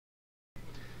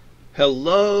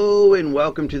Hello and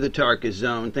welcome to the Tarkis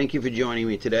Zone. Thank you for joining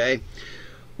me today.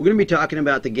 We're going to be talking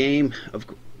about the game of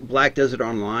Black Desert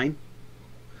Online.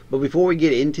 But before we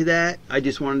get into that, I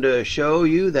just wanted to show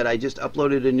you that I just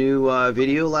uploaded a new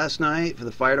video last night for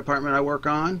the fire department I work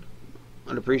on.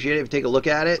 I'd appreciate it if you take a look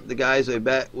at it. The guys, I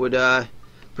bet, would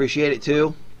appreciate it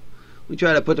too. We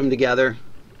try to put them together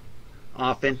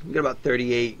often. We got about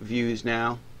 38 views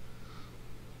now.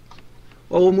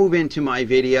 Well, we'll move into my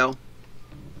video.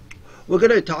 We're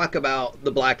going to talk about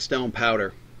the Blackstone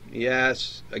powder.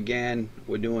 Yes, again,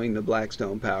 we're doing the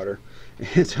Blackstone powder.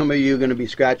 And some of you are going to be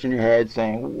scratching your head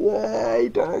saying, why,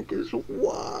 Tarkis,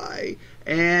 why?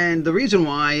 And the reason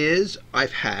why is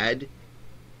I've had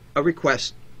a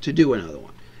request to do another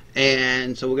one.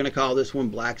 And so we're going to call this one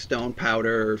Blackstone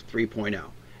Powder 3.0.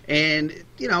 And,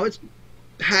 you know, it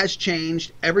has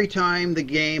changed. Every time the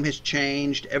game has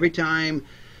changed, every time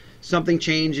something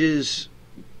changes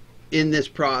in this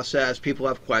process, people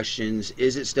have questions.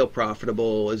 Is it still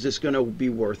profitable? Is this going to be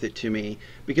worth it to me?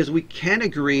 Because we can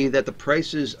agree that the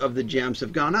prices of the gems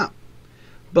have gone up.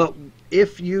 But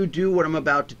if you do what I'm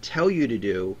about to tell you to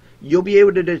do, you'll be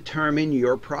able to determine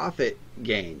your profit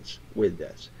gains with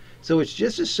this. So it's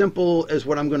just as simple as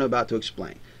what I'm going to about to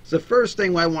explain. So the first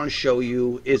thing I want to show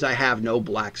you is I have no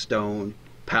Blackstone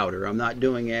powder. I'm not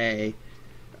doing a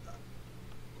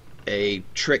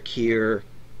trick here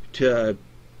to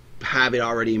have it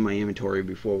already in my inventory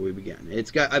before we begin.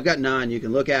 I've got none. You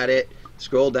can look at it,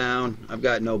 scroll down. I've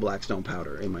got no Blackstone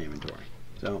powder in my inventory.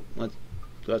 So let's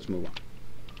move on.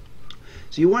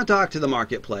 So you want to talk to the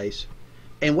marketplace,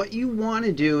 and what you want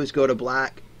to do is go to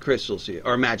black crystals here,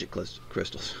 or magic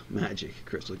crystals. Magic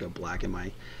crystals got black in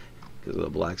my because of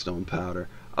the Blackstone powder.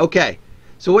 Okay,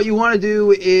 so what you want to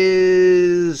do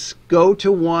is go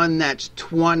to one that's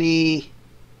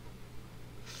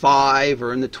 25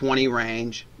 or in the 20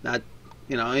 range. Not,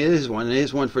 you know, it is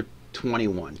one for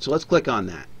 21. So let's click on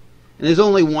that. And there's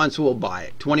only one, so we'll buy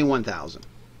it. 21,000.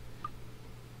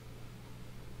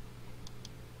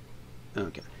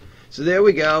 Okay. So there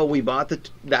we go. We bought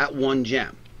that one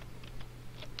gem.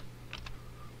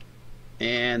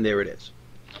 And there it is.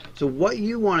 So what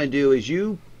you want to do is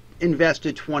you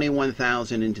invested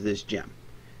 21,000 into this gem.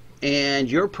 And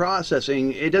your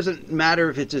processing, it doesn't matter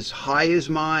if it's as high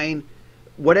as mine.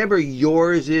 Whatever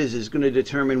yours is going to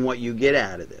determine what you get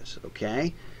out of this,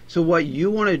 okay? So what you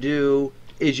want to do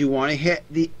is you want to hit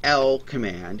the L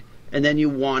command, and then you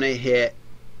want to hit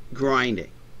grinding.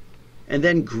 And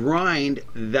then grind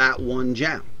that one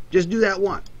gem. Just do that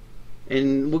one.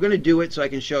 And we're going to do it so I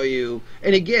can show you.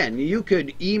 And again, you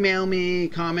could email me,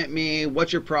 comment me,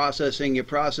 what's your processing? Your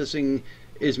processing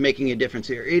is making a difference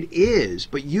here. It is,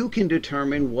 but you can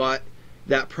determine what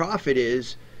that profit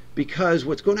is. Because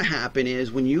what's going to happen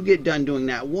is when you get done doing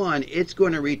that one, it's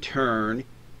going to return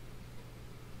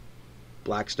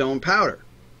Blackstone powder.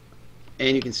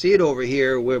 And you can see it over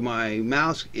here where my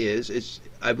mouse is.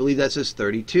 I believe that says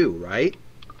 32, right?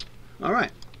 All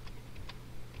right.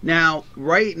 Now,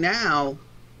 right now,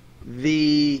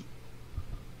 the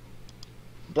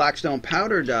Blackstone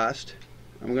powder dust,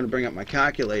 I'm going to bring up my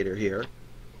calculator here,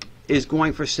 is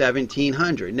going for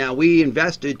 1,700. Now, we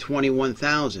invested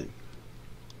 21,000.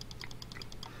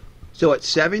 So at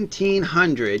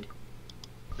 1,700,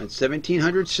 that's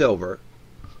 1,700 silver,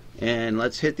 and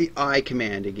let's hit the I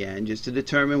command again just to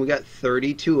determine we got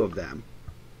 32 of them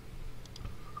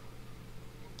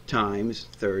times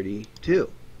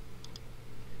 32.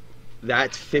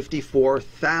 That's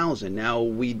 54,000. Now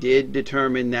we did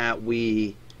determine that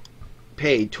we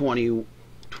paid 21,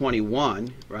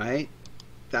 right?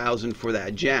 1,000 for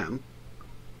that gem.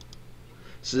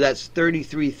 So that's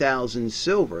 33,000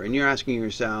 silver. And you're asking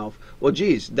yourself, well,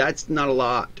 geez, that's not a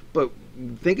lot. But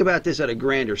think about this at a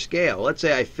grander scale. Let's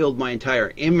say I filled my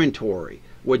entire inventory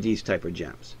with these type of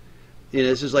gems. You know,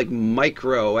 this is like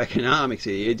microeconomics.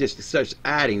 It just starts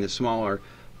adding the smaller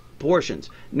portions.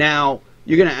 Now,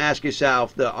 you're going to ask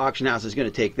yourself, the auction house is going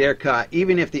to take their cut.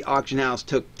 Even if the auction house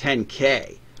took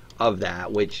 10K of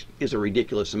that, which is a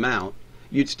ridiculous amount,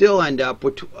 you'd still end up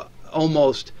with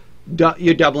almost,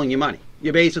 you're doubling your money.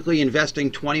 You're basically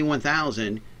investing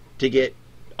 21,000 to get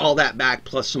all that back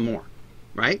plus some more,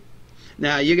 right?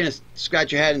 Now you're going to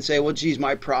scratch your head and say, well, geez,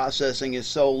 my processing is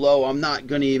so low, I'm not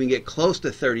going to even get close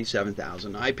to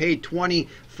 37,000. I paid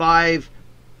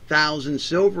 25,000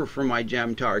 silver for my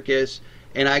gem, Tarkis,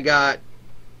 and I got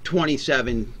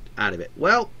 27 out of it.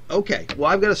 Well, okay.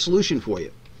 Well, I've got a solution for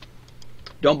you.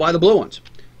 Don't buy the blue ones.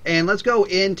 And let's go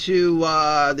into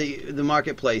the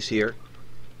marketplace here.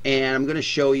 And I'm going to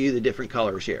show you the different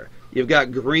colors here. You've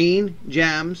got green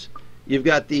gems. You've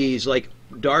got these like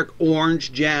dark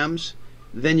orange gems.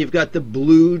 Then you've got the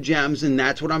blue gems, and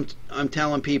that's what I'm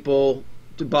telling people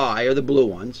to buy, are the blue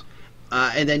ones.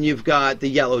 And then you've got the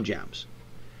yellow gems.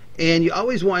 And you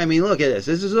always want, I mean, look at this.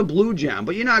 This is a blue gem,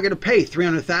 but you're not going to pay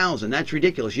 $300,000. That's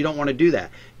ridiculous. You don't want to do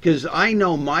that. Because I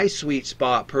know my sweet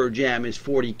spot per gem is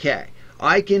 40K.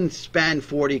 I can spend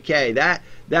 40K.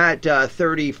 That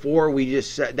 34 we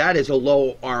just said, that is a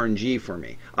low RNG for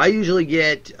me. I usually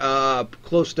get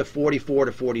close to 44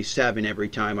 to 47 every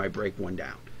time I break one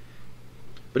down.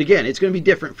 But again, it's going to be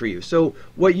different for you. So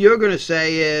what you're going to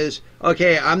say is,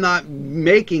 okay, I'm not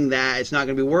making that. It's not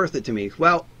going to be worth it to me.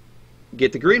 Well,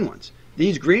 get the green ones.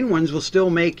 These green ones will still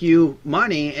make you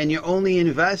money, and you're only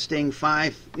investing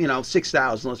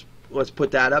 6,000. Let's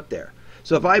put that up there.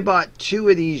 So if I bought 2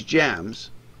 of these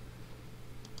gems,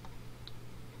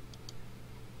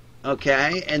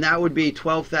 okay, and that would be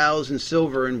 12,000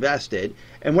 silver invested.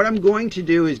 And what I'm going to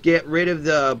do is get rid of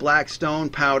the black stone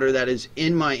powder that is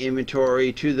in my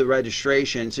inventory to the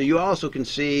registration, so you also can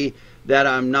see that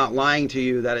I'm not lying to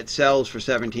you, that it sells for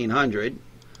 1,700.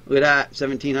 Look at that,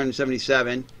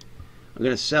 1,777. I'm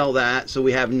going to sell that, so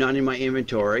we have none in my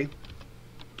inventory.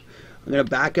 I'm going to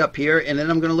back up here, and then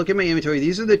I'm going to look at my inventory.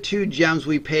 These are the 2 gems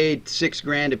we paid $6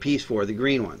 grand a piece for, the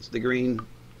green ones, the green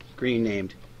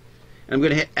named. And I'm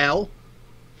going to hit L.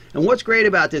 And what's great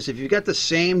about this, if you've got the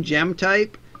same gem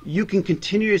type, you can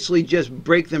continuously just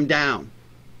break them down.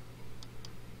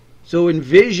 So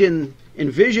envision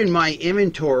my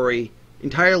inventory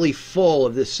entirely full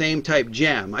of the same type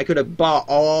gem. I could have bought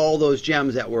all those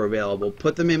gems that were available,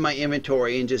 put them in my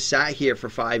inventory, and just sat here for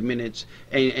 5 minutes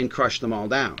and crushed them all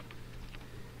down.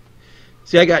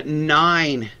 See, I got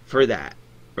 9 for that,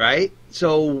 right?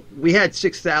 So we had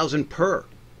 6,000 per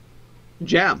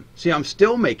gem. See, I'm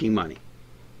still making money.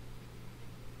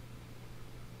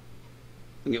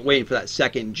 I'm waiting for that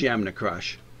second gem to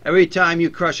crush. Every time you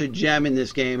crush a gem in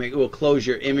this game, it will close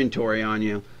your inventory on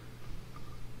you.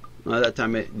 Well, that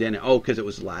time it didn't. Oh, because it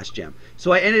was the last gem.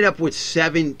 So I ended up with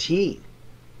 17.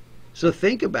 So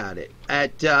think about it.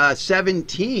 At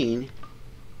 17,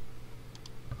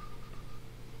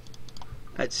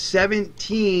 at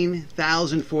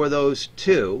 17,000 for those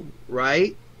 2,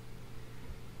 right?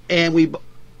 And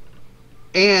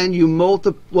you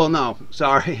multiply. Well, no,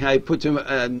 sorry, I put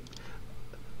some.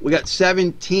 We got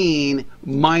 17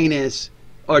 minus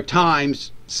or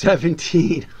times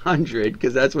 1,700,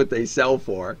 because that's what they sell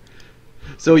for.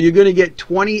 So you're going to get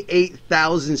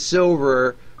 28,000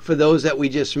 silver for those that we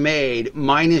just made,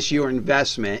 minus your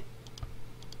investment.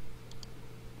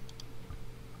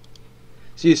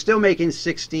 So you're still making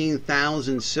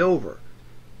 16,000 silver.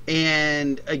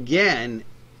 And again,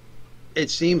 it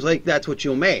seems like that's what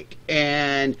you'll make.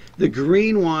 And the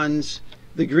green ones,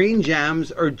 the green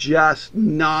gems, are just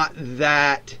not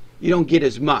that, you don't get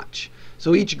as much.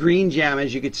 So each green gem,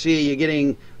 as you can see, you're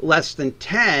getting less than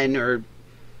 10,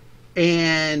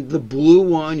 and the blue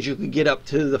ones you could get up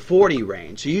to the 40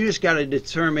 range. So you just got to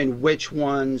determine which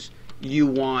ones you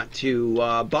want to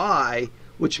buy,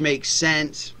 which makes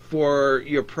sense for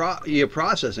your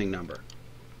processing number.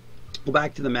 Go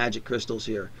back to the magic crystals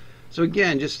here. So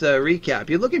again, just to recap,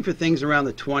 you're looking for things around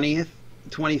the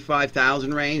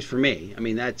 25,000 range for me. I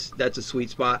mean, that's a sweet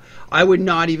spot. I would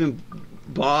not even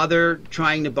bother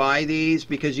trying to buy these,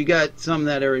 because you got some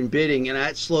that are in bidding, and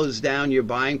that slows down your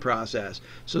buying process.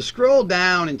 So scroll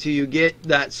down until you get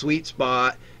that sweet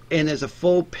spot, and there's a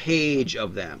full page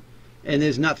of them, and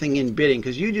there's nothing in bidding,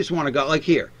 because you just want to go, like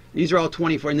here, these are all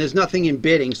 24, and there's nothing in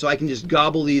bidding, so I can just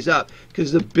gobble these up,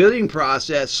 because the bidding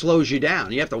process slows you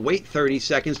down. You have to wait 30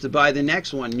 seconds to buy the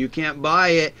next one, and you can't buy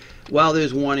it while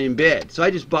there's one in bid. So I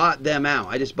just bought them out.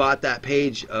 I just bought that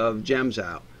page of gems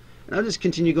out. And I'll just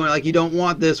continue going. Like, you don't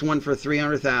want this one for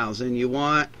 300,000. You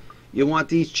want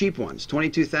these cheap ones,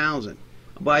 22,000.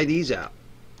 I'll buy these out.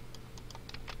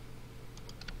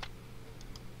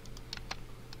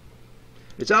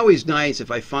 It's always nice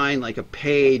if I find like a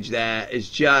page that is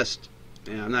just,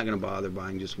 I'm not going to bother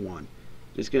buying just one.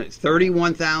 Just going to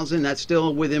 31,000. That's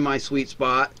still within my sweet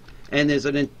spot. And there's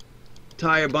an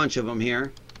entire bunch of them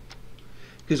here.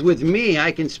 Because with me,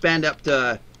 I can spend up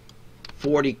to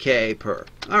 40K per.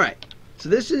 All right, so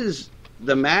this is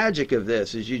the magic of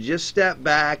this, is you just step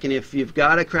back, and if you've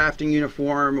got a crafting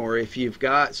uniform, or if you've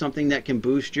got something that can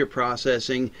boost your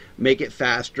processing, make it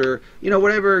faster,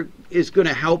 whatever is going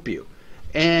to help you.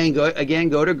 And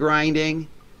go to grinding,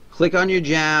 click on your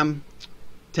gem,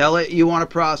 tell it you want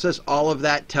to process all of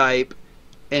that type,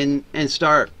 and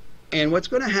start. And what's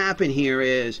going to happen here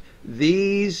is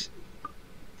these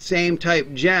same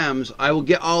type gems, I will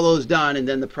get all those done, and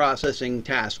then the processing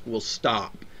task will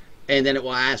stop, and then it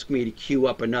will ask me to queue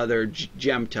up another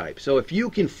gem type. So if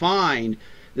you can find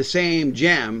the same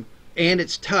gem and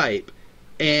its type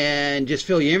and just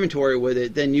fill your inventory with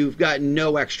it, then you've got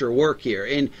no extra work here.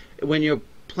 And when you're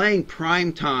playing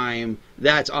prime time,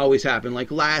 that's always happened.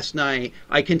 Like last night,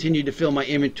 I continued to fill my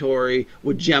inventory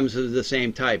with gems of the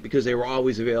same type because they were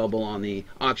always available on the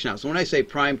auction house. So when I say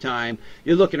prime time,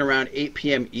 you're looking around 8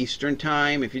 p.m. Eastern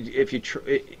time. If you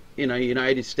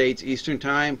United States Eastern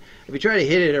time, if you try to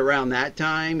hit it around that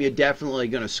time, you're definitely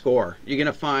going to score. You're going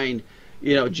to find,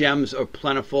 gems are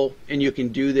plentiful, and you can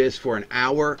do this for an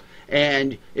hour.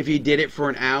 And if you did it for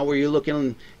an hour, you're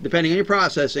looking, depending on your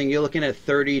processing, you're looking at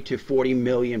 30 to 40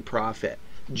 million profit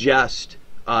just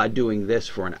doing this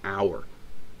for an hour.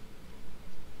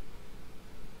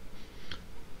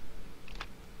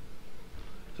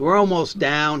 So we're almost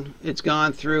down. It's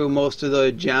gone through most of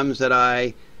the gems that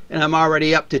and I'm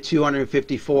already up to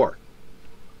 254,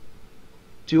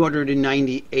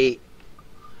 298.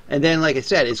 And then, like I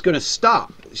said, it's going to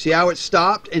stop. See how it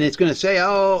stopped? And it's going to say,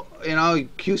 oh,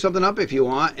 queue something up if you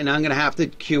want. And I'm going to have to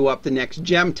queue up the next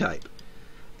gem type.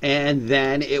 And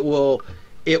then it will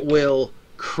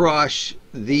crush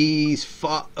these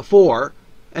four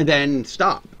and then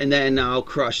stop. And then I'll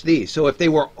crush these. So if they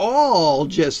were all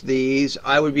just these,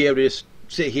 I would be able to just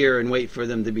sit here and wait for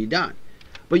them to be done.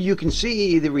 But you can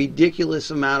see the ridiculous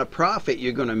amount of profit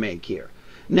you're going to make here.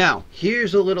 Now,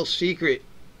 here's a little secret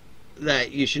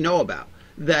that you should know about.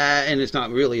 And it's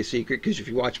not really a secret because if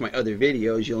you watch my other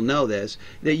videos, you'll know this,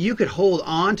 that you could hold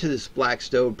on to this black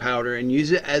stone powder and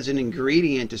use it as an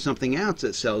ingredient to something else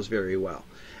that sells very well.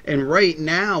 And right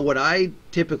now, what I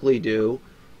typically do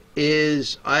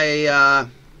is I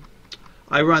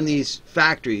run these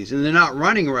factories, and they're not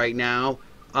running right now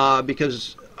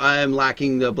because I'm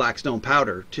lacking the blackstone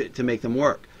powder to make them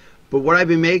work. But what I've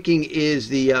been making is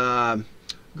the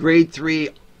grade 3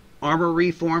 armor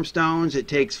reform stones. It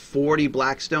takes 40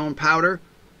 blackstone powder.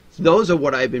 Those are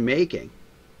what I've been making.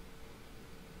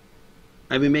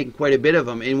 I've been making quite a bit of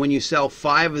them, and when you sell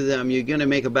 5 of them, you're going to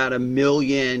make about a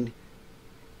million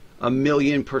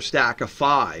per stack of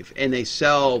 5, and they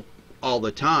sell all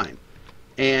the time.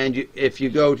 And if you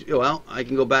go, well, I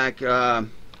can go back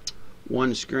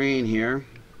one screen here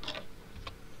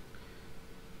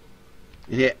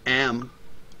and hit M,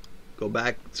 go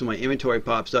back so my inventory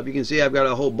pops up. You can see I've got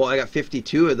a whole ball. I got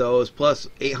 52 of those plus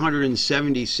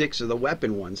 876 of the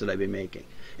weapon ones that I've been making,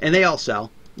 and they all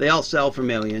sell. They all sell for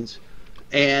millions,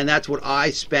 and that's what I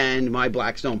spend my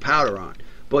blackstone powder on.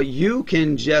 But you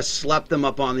can just slap them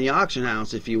up on the auction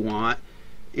house if you want.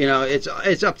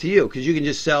 It's up to you, because you can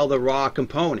just sell the raw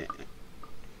component.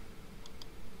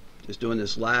 Just doing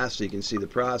this last so you can see the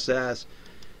process,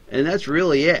 and that's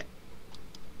really it.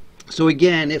 So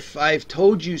again, if I've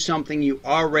told you something you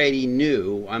already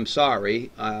knew, I'm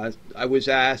sorry. I was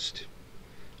asked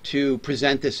to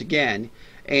present this again,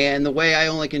 and the way I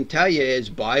only can tell you is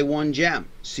buy one gem.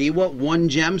 See what one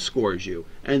gem scores you,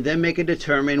 and then make a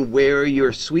determine where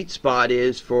your sweet spot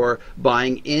is for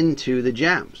buying into the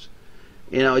gems.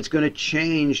 It's going to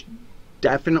change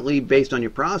definitely based on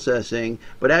your processing,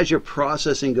 but as your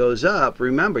processing goes up,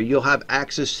 remember, you'll have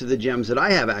access to the gems that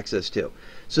I have access to.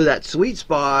 So that sweet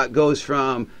spot goes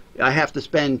from I have to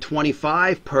spend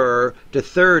 25 per to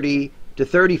 30 to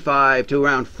 35 to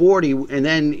around 40, and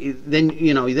then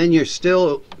you're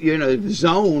still in a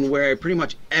zone where pretty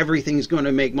much everything's going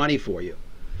to make money for you.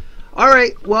 All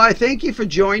right, well, I thank you for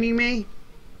joining me.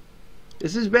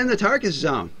 This has been the Tarkis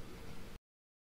Zone.